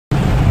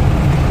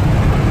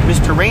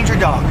Mr. Ranger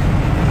Dog.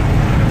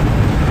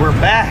 We're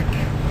back.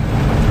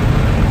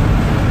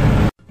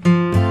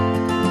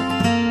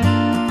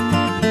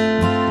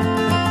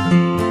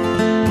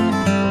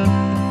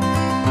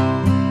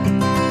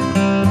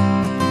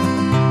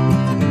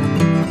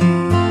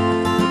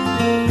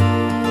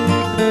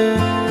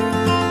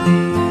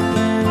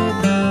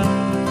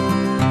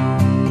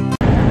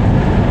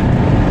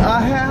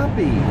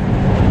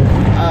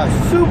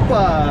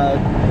 Super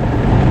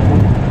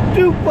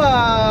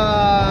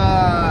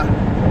duper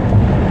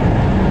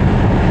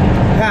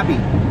happy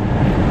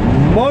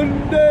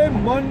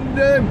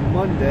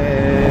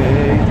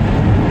Monday.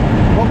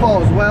 Hope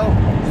all is well,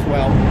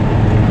 swell,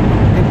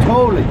 and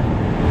totally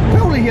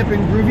hip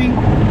and groovy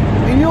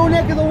in your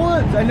neck of the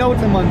woods. I know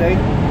it's a Monday.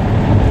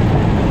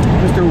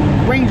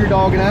 Mr. Ranger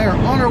Dog and I are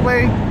on our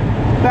way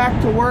back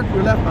to work.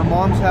 We left my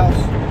mom's house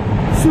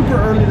super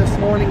early this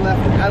morning,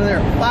 left out of there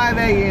at 5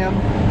 a.m.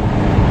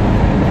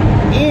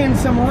 And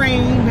some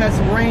rain, had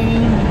some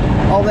rain,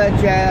 all that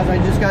jazz. I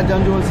just got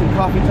done doing some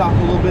coffee talk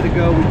a little bit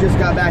ago. We just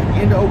got back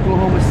into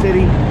Oklahoma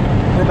City.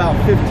 We're about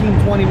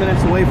 15-20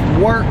 minutes away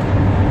from work.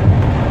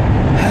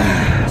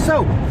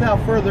 So, without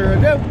further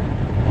ado,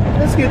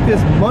 let's get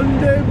this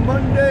Monday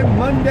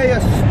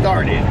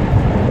started.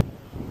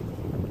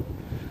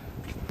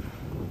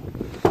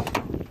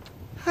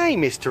 Hi,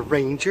 Mr.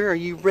 Ranger, are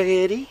you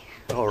ready?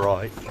 All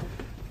right.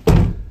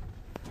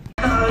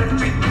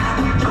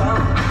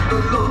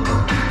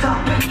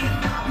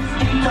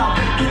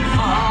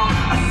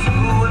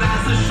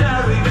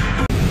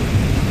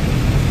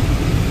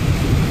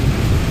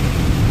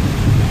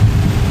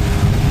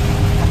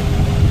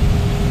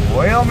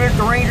 Well,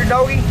 Mr. Ranger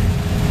Doggy,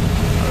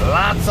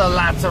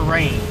 lots of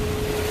rain.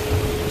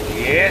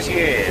 Yes.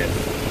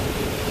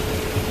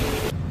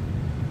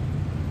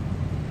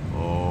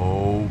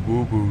 Oh,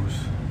 boo-boos.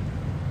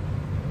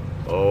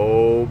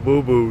 Oh,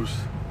 boo-boos.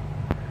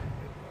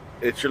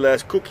 It's your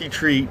last cookie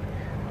treat.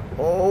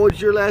 Oh,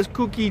 it's your last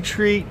cookie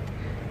treat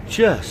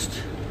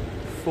just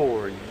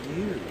for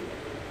you.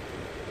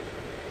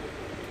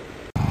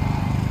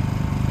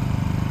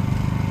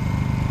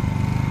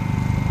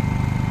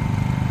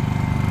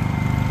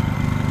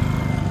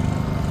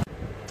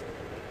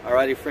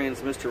 Alrighty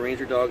friends, Mr.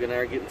 Ranger Dog and I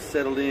are getting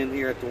settled in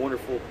here at the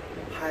wonderful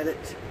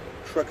Pilot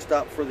truck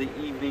stop for the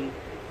evening.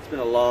 It's been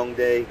a long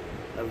day,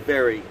 a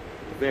very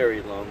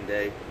long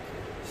day.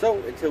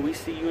 So until we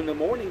see you in the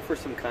morning for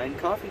some kind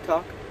coffee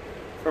talk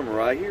from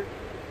right here,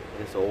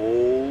 this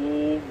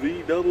old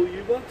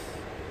VW bus.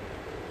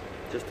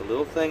 Just a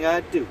little thing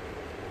I do.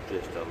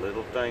 Just a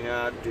little thing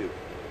I do.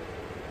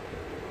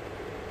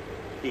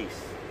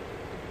 Peace,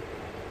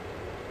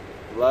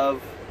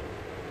 love,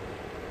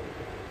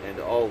 and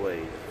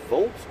always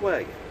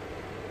Volkswagen.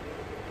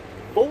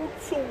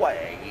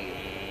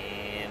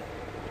 Volkswagen.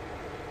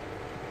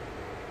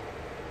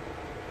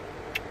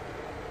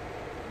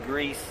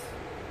 Grease.